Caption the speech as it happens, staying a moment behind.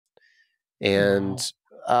And,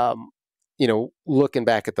 Wow. looking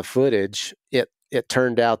back at the footage, it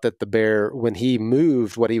turned out that the bear, when he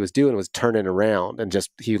moved, what he was doing was turning around and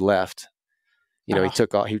he left. Ah, He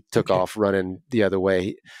took okay. off running the other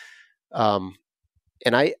way. Um,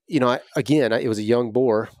 and it was a young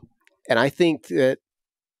boar, and I think that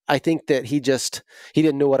he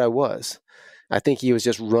didn't know what I was. I think he was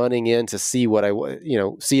just running in to see what I was,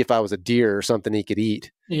 see if I was a deer or something he could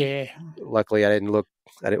eat. Yeah. Luckily, I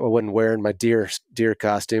wasn't wearing my deer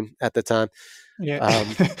costume at the time. Yeah.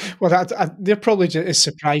 Um, Well, they're probably just as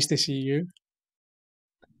surprised to see you.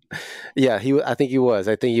 yeah, I think he was.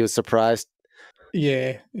 I think he was surprised.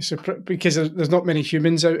 Yeah, because there's not many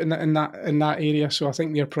humans out in that area, so I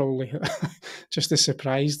think they're probably just as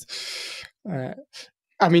surprised. Uh,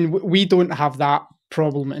 I mean, we don't have that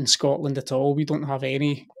problem in Scotland at all. We don't have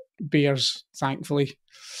any bears, thankfully.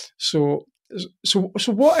 So, so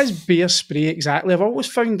what is bear spray exactly? I've always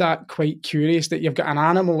found that quite curious that you've got an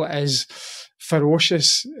animal that is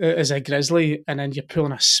ferocious as a grizzly, and then you're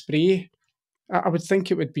pulling a spray. I would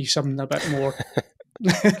think it would be something a bit more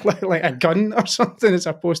like a gun or something as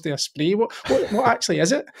opposed to a spray. What actually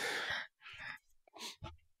is it?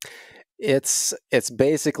 It's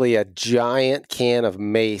basically a giant can of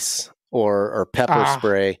mace or pepper Ah,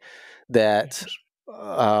 spray that peppers.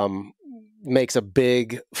 um, makes a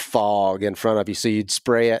big fog in front of you. So you'd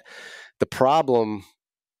spray it. The problem,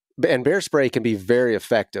 and bear spray can be very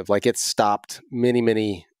effective. Like, it's stopped many,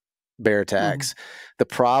 many bear Mhm. attacks. The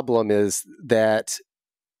problem is that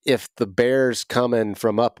if the bear's coming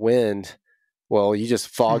from upwind, well, you just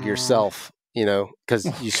fog Ah, yourself, because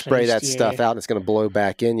oh you spray Christ, that stuff yeah. out and it's going to blow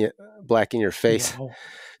black in your face. Wow.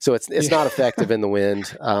 So it's Yeah. not effective in the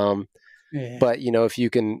wind. Yeah. But if you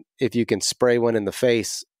can spray one in the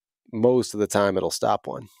face, most of the time it'll stop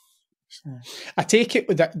one. I take it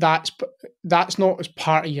that that's not as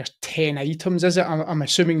part of your 10 items, is it? I'm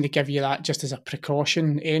assuming they give you that just as a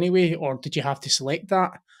precaution anyway, or did you have to select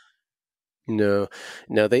that? No,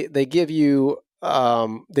 no, they give you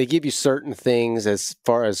certain things as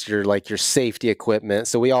far as your safety equipment.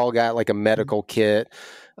 So we all got like a Mm. medical kit.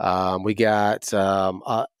 We got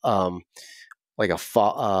like a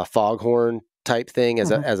foghorn type thing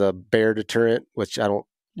as a Mhm. as a bear deterrent, which I don't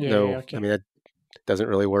Yeah, know. I okay. mean, that doesn't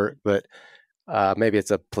really work, but maybe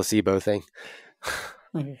it's a placebo thing.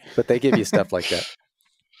 Yeah. But they give you stuff like that.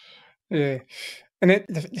 Yeah. And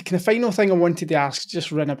the kind of final thing I wanted to ask,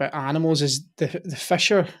 just run about animals, is the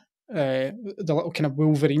Fisher, the little kind of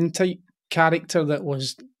Wolverine type character that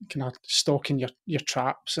was kind of stalking your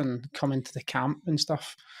traps and coming to the camp and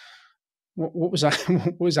stuff. What was that?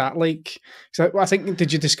 What was that like? 'Cause I think,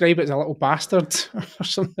 did you describe it as a little bastard or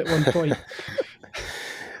something at one point?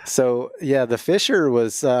 So yeah, the Fisher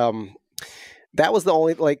was that was the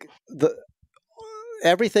only like the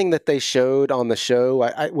everything that they showed on the show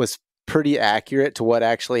I was pretty accurate to what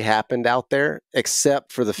actually happened out there,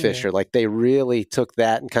 except for the Yeah. Fisher. Like, they really took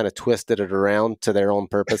that and kind of twisted it around to their own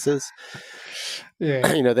purposes.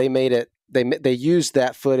 Yeah. They made it. They used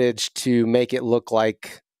that footage to make it look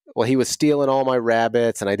like, well, he was stealing all my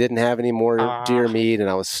rabbits, and I didn't have any more deer Ah. meat, and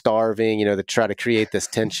I was starving. To try to create this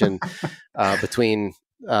tension between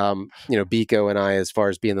Biko and I, as far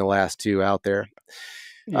as being the last two out there.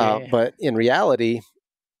 Yeah. But in reality,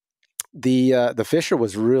 the Fisher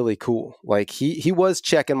was really cool. Like, he was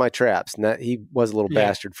checking my traps, and that he was a little Yeah.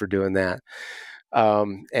 bastard for doing that.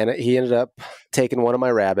 And he ended up taking one of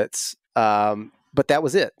my rabbits. But that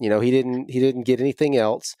was it. He didn't get anything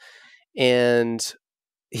else. And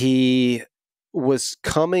he was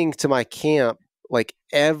coming to my camp like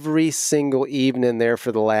every single evening there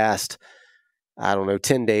for the last, I don't know,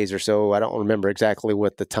 10 days or so. I don't remember exactly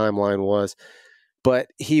what the timeline was, but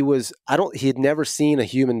he had never seen a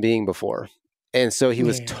human being before. And so he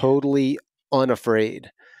was Yeah. totally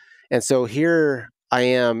unafraid. And so here I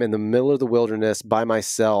am in the middle of the wilderness by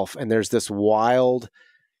myself, and there's this wild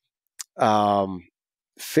um,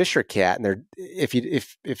 Fisher cat. And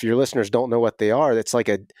if your listeners don't know what they are, it's like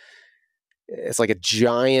a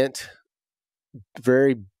giant,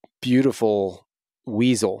 very beautiful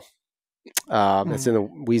weasel. It's in Mm. the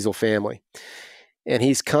weasel family, and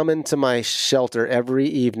he's coming to my shelter every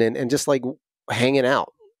evening and just like hanging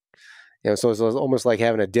out. So it was almost like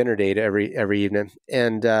having a dinner date every evening.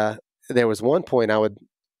 And there was one point I'd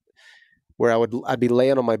be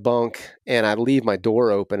laying on my bunk, and I'd leave my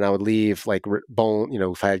door open. I would leave like bone,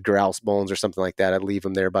 if I had grouse bones or something like that, I'd leave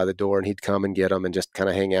them there by the door, and he'd come and get them and just kind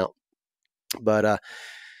of hang out. But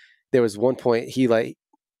there was one point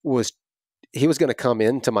was he was going to come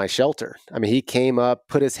into my shelter. I mean, he came up,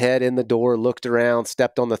 put his head in the door, looked around,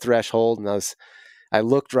 stepped on the threshold, and I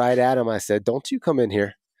looked right at him. I said, "Don't you come in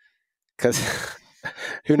here." because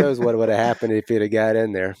who knows what would have happened if he'd have got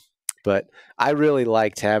in there. But I really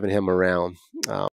liked having him around.